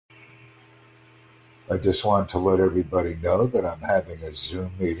I just want to let everybody know that I'm having a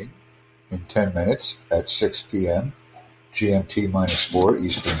Zoom meeting in 10 minutes at 6 p.m. GMT minus 4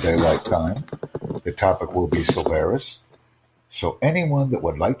 Eastern Daylight Time. The topic will be Solaris. So, anyone that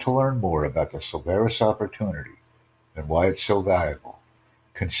would like to learn more about the Solaris opportunity and why it's so valuable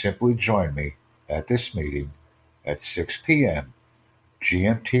can simply join me at this meeting at 6 p.m.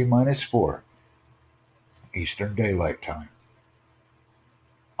 GMT minus 4 Eastern Daylight Time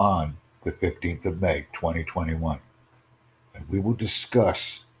on the 15th of May, 2021. And we will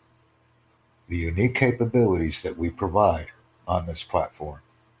discuss the unique capabilities that we provide on this platform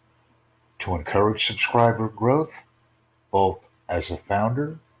to encourage subscriber growth, both as a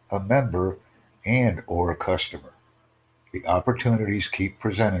founder, a member, and or a customer. The opportunities keep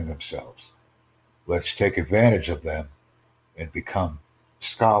presenting themselves. Let's take advantage of them and become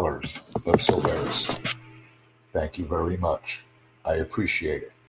scholars of Solaris. Thank you very much. I appreciate it.